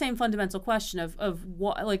still is the same fundamental question of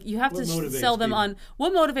what, like, you have to sell them on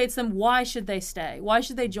what motivates them. Why should they stay? Why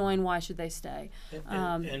should they join? Why should they stay?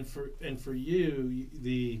 And for you,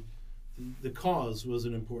 the cause was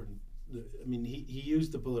an important. He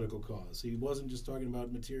used the political cause. He wasn't just talking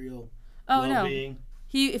about material well-being.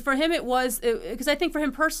 For him it was, because I think for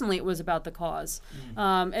him personally it was about the cause,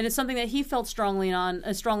 and it's something that he felt strongly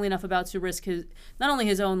enough about to risk not only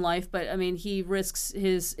his own life, but he risks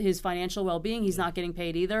his financial well-being. He's not getting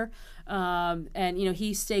paid either, and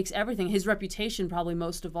he stakes everything, his reputation probably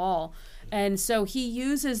most of all, and so he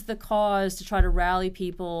uses the cause to try to rally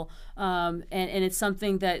people, and it's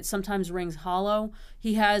something that sometimes rings hollow.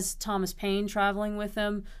 He has Thomas Paine traveling with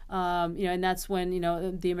him, and that's when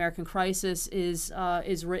the American Crisis is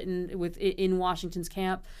written in Washington's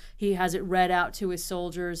camp. He has it read out to his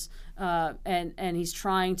soldiers, and he's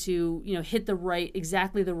trying to hit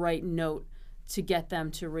exactly the right note to get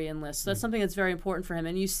them to re-enlist. So that's something that's very important for him.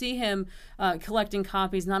 And you see him collecting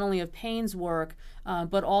copies not only of Paine's work,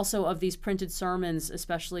 but also of these printed sermons,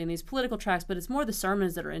 especially in these political tracts. But it's more the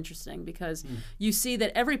sermons that are interesting, because you see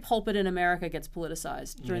that every pulpit in America gets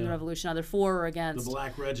politicized during the Revolution, either for or against. The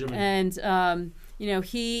Black Regiment. And,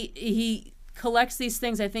 he collects these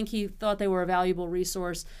things. I think he thought they were a valuable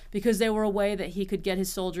resource because they were a way that he could get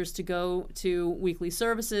his soldiers to go to weekly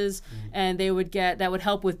services, and that would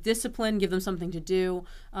help with discipline, give them something to do,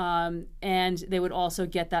 and they would also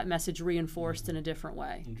get that message reinforced in a different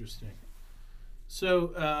way. Interesting.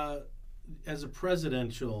 So, as a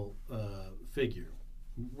presidential figure,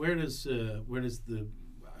 what do the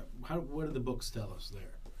books tell us there?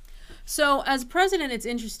 So as president, it's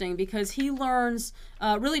interesting because he learns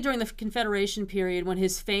really during the Confederation period, when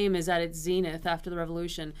his fame is at its zenith after the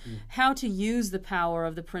Revolution, how to use the power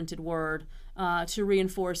of the printed word to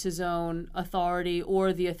reinforce his own authority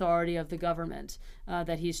or the authority of the government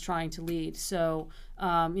that he's trying to lead. So,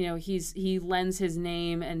 he lends his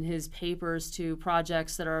name and his papers to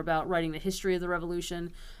projects that are about writing the history of the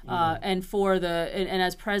Revolution. And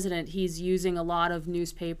as president, he's using a lot of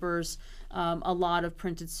newspapers, a lot of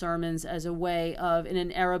printed sermons as a way of, in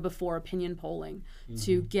an era before opinion polling,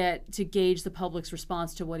 to gauge the public's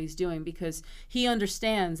response to what he's doing, because he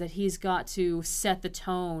understands that he's got to set the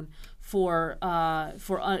tone for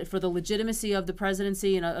the legitimacy of the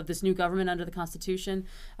presidency and of this new government under the Constitution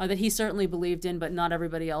that he certainly believed in, but not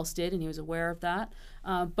everybody else did, and he was aware of that.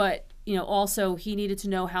 But also he needed to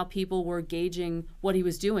know how people were gauging what he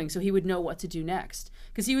was doing, so he would know what to do next,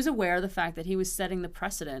 because he was aware of the fact that he was setting the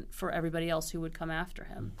precedent for everybody else who would come after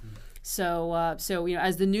him. So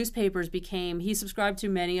as the newspapers he subscribed to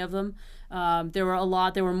many of them. There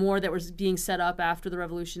were more that was being set up after the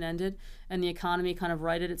Revolution ended, and the economy kind of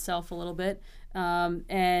righted itself a little bit.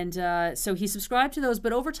 So he subscribed to those,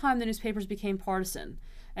 but over time the newspapers became partisan,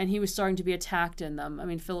 and he was starting to be attacked in them. I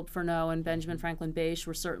mean, Philip Freneau and Benjamin Franklin Bache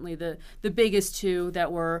were certainly the biggest two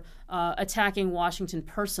that were attacking Washington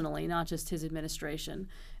personally, not just his administration.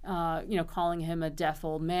 Calling him a deaf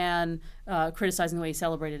old man, criticizing the way he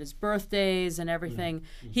celebrated his birthdays and everything.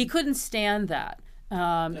 He couldn't stand that.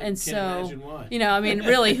 And so,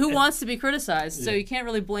 really, who wants to be criticized? So you can't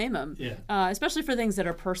really blame him, especially for things that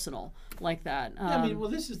are personal like that.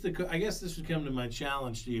 I guess this would come to my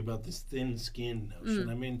challenge to you about this thin-skinned notion.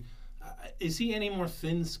 I mean, is he any more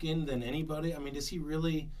thin-skinned than anybody? I mean, does he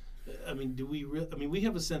really? We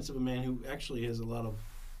have a sense of a man who actually has a lot of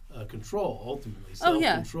control, ultimately,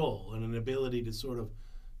 self-control, and an ability to sort of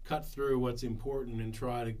cut through what's important and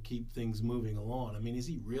try to keep things moving along. I mean, is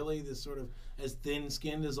he really this sort of as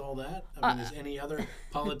thin-skinned as all that? I mean, as any other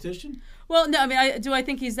politician? Well, no. I mean, do I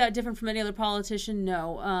think he's that different from any other politician?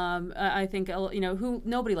 No. I think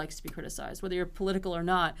nobody likes to be criticized, whether you're political or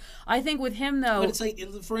not. I think with him, though. But it's like,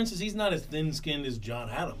 for instance, he's not as thin-skinned as John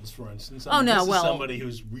Adams, for instance. This is somebody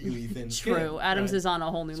who's really thin-skinned. True. Adams is on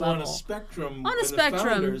a whole new level. On a spectrum. The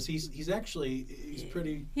founders, he's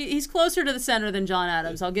pretty. He's closer to the center than John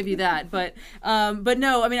Adams. I'll give you that. But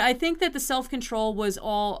no. I mean, I think that the self-control was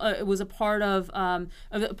a part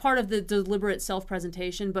of the deliberate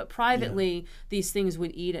self-presentation, but privately these things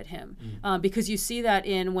would eat at him, because you see that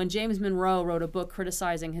when James Monroe wrote a book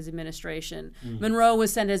criticizing his administration. Monroe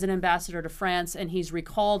was sent as an ambassador to France, and he's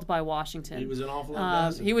recalled by Washington. He was an awful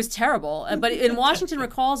ambassador. He was terrible, but Washington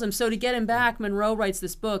recalls him. So to get him back, Monroe writes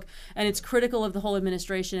this book, and it's critical of the whole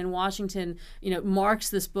administration. And Washington, marks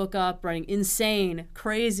this book up, writing insane,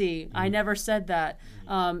 crazy. I never said that.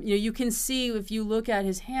 You can see, if you look at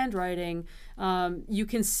his handwriting, you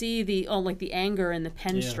can see the anger in the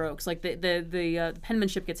pen strokes, like the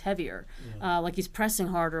penmanship gets heavier, like he's pressing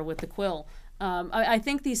harder with the quill. I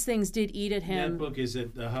think these things did eat at him. That book is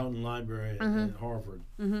at the Houghton Library at Harvard.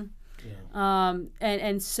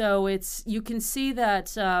 And so you can see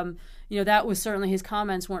that that was certainly, his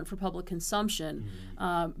comments weren't for public consumption,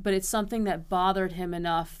 but it's something that bothered him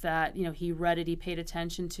enough that he read it, he paid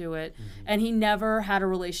attention to it, and he never had a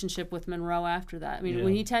relationship with Monroe after that. I mean,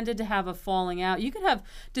 when he tended to have a falling out, you could have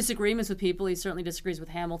disagreements with people. He certainly disagrees with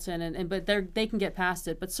Hamilton, but they can get past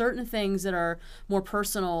it. But certain things that are more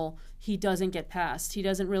personal, he doesn't get past. He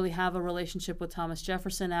doesn't really have a relationship with Thomas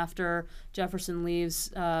Jefferson after Jefferson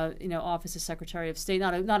leaves, office as Secretary of State.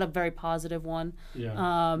 Not a very positive one.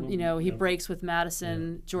 He breaks with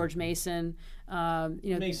Madison, George Mason.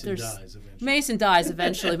 Mason dies eventually. Mason dies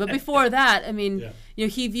eventually, but before that, I mean,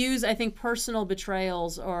 he views, I think, personal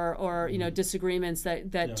betrayals or disagreements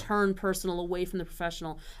that turn personal away from the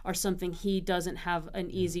professional are something he doesn't have an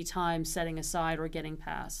easy time setting aside or getting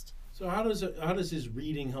past. So how does his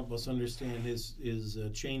reading help us understand his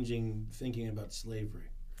changing thinking about slavery?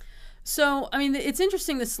 So, I mean, it's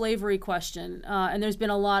interesting, the slavery question, and there's been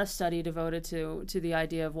a lot of study devoted to the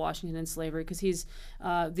idea of Washington and slavery, because he's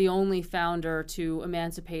the only founder to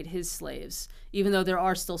emancipate his slaves, even though there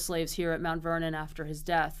are still slaves here at Mount Vernon after his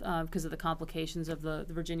death because of the complications of the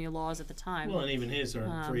Virginia laws at the time. Well, and even his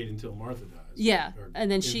aren't freed until Martha dies. Yeah,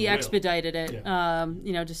 and then she expedited it,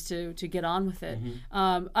 Yeah. just to get on with it.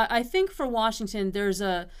 Mm-hmm. I think for Washington, there's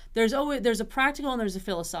a practical and there's a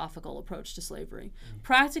philosophical approach to slavery. Mm-hmm.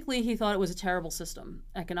 Practically, he thought it was a terrible system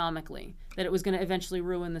economically, that it was going to eventually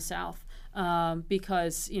ruin the South.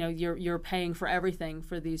 Because you're paying for everything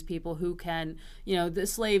for these people who can, the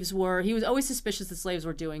slaves were, he was always suspicious that slaves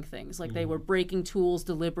were doing things like they were breaking tools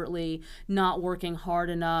deliberately, not working hard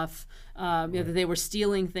enough, that they were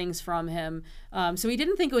stealing things from him. So he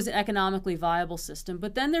didn't think it was an economically viable system.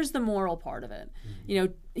 But then there's the moral part of it.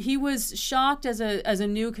 He was shocked as a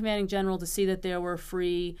new commanding general to see that there were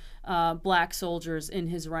free black soldiers in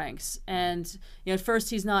his ranks. And at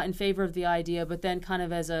first he's not in favor of the idea, but then kind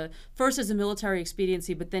of as a military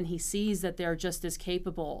expediency, but then he sees that they're just as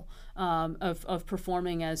capable of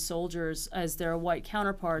performing as soldiers as their white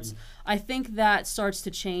counterparts. I think that starts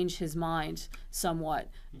to change his mind somewhat.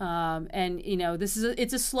 And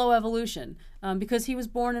it's a slow evolution because he was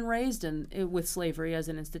born and raised with slavery as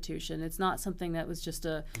an institution. It's not something that was just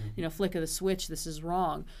a flick of the switch. This is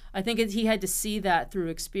wrong. I think he had to see that through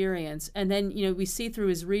experience, and then we see through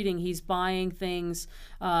his reading he's buying things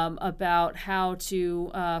about how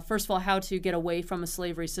to first of all how to get away from a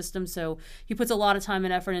slavery system. So he puts a lot of time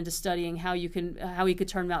and effort into studying how he could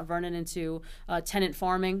turn Mount Vernon into tenant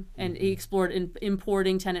farming, and he explored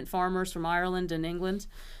importing tenant farmers from Ireland and England.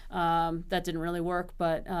 That didn't really work,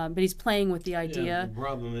 but he's playing with the idea. Yeah, the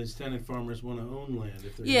problem is tenant farmers want to own land.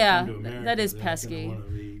 If they're yeah, going to America, that is they're pesky. not gonna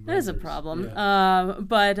wanna be That is a renters. problem.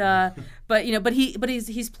 Yeah. But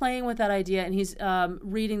he's playing with that idea, and he's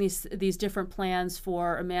reading these different plans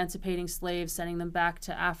for emancipating slaves, sending them back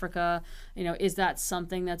to Africa. Is that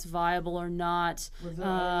something that's viable or not?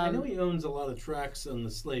 I know he owns a lot of tracts on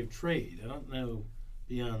the slave trade. I don't know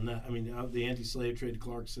beyond that. I mean, the anti-slave trade,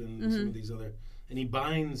 Clarkson, some of these other, and he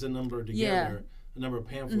binds a number together, a number of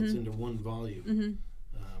pamphlets into one volume,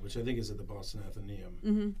 which I think is at the Boston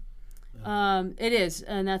Athenaeum. It is,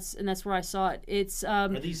 and that's where I saw it. It's are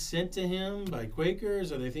these sent to him by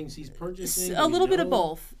Quakers? Are they things he's purchasing? A little bit of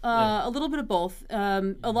both. A little bit of both.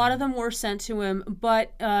 A lot of them were sent to him,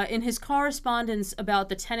 but in his correspondence about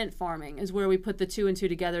the tenant farming is where we put the two and two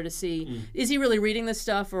together to see is he really reading this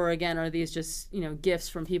stuff, or again are these just gifts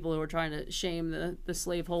from people who are trying to shame the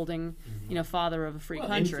slaveholding father of a free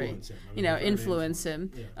country, influence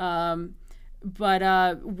him. Yeah.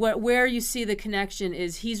 But where you see the connection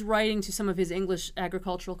is he's writing to some of his English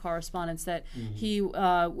agricultural correspondents that he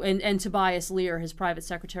and Tobias Lear, his private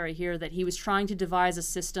secretary here, that he was trying to devise a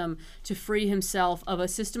system to free himself of a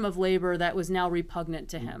system of labor that was now repugnant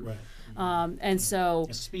to him. Right. And so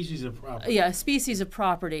a species of property. Yeah, a species of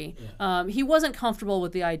property. Yeah. He wasn't comfortable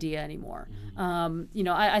with the idea anymore.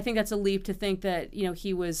 I think that's a leap to think that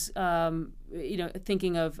he was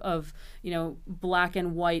thinking of black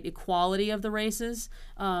and white equality of the races.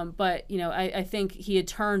 But I think he had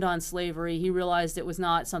turned on slavery. He realized it was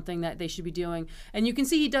not something that they should be doing. And you can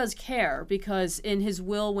see he does care, because in his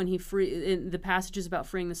will, when in the passages about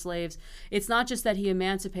freeing the slaves, it's not just that he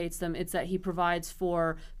emancipates them, it's that he provides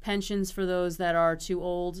for pensions for those that are too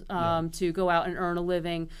old to go out and earn a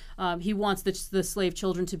living. He wants the slave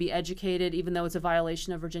children to be educated, even though it's a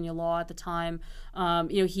violation of Virginia law at the time.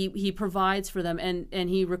 He provides for them, and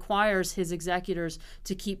he requires his executors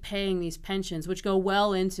to keep paying these pensions, which go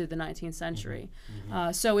well into the 19th century.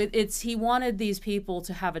 So he wanted these people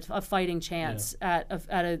to have a fighting chance at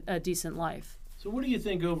a decent life. So what do you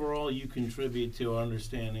think overall you contribute to our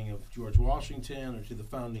understanding of George Washington or to the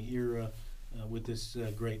founding era with this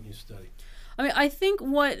great new study? I mean, I think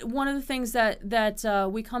one of the things that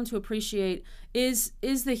we come to appreciate is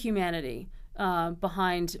the humanity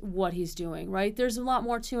behind what he's doing, right? There's a lot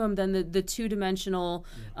more to him than the two-dimensional,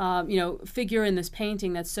 figure in this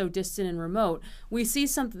painting that's so distant and remote. We see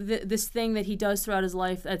this thing that he does throughout his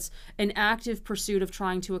life that's an active pursuit of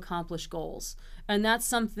trying to accomplish goals. And that's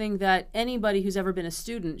something that anybody who's ever been a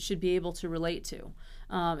student should be able to relate to.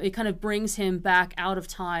 It kind of brings him back out of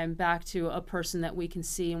time, back to a person that we can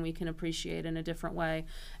see and we can appreciate in a different way.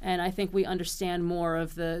 And I think we understand more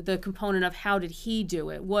of the component of how did he do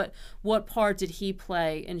it? What part did he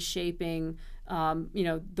play in shaping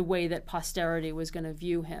the way that posterity was going to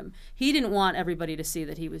view him. He didn't want everybody to see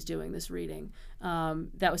that he was doing this reading.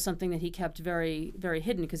 That was something that he kept very, very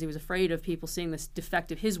hidden because he was afraid of people seeing this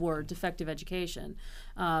defective education.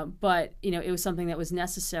 But it was something that was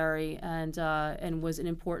necessary and was an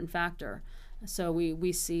important factor. So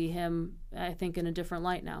we see him, I think, in a different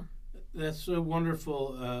light now. That's so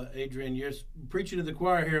wonderful, Adrienne. You're preaching to the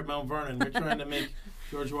choir here at Mount Vernon. We're trying to make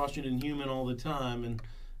George Washington human all the time, and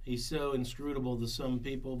he's so inscrutable to some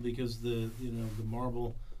people because the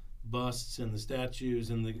marble busts and the statues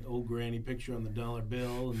and the old granny picture on the dollar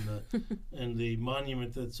bill and the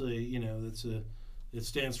monument it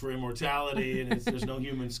stands for immortality and there's no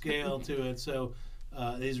human scale to it. So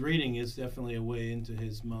his reading is definitely a way into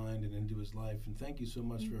his mind and into his life. And thank you so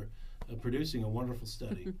much for producing a wonderful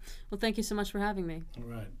study. Well, thank you so much for having me. All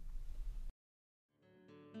right.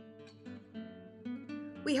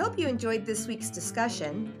 We hope you enjoyed this week's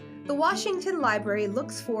discussion. The Washington Library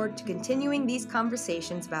looks forward to continuing these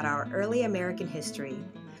conversations about our early American history.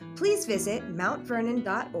 Please visit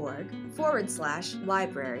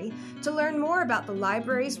mountvernon.org/library to learn more about the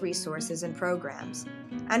library's resources and programs.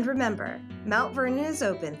 And remember, Mount Vernon is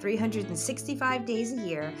open 365 days a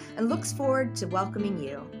year and looks forward to welcoming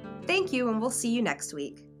you. Thank you, and we'll see you next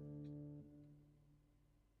week.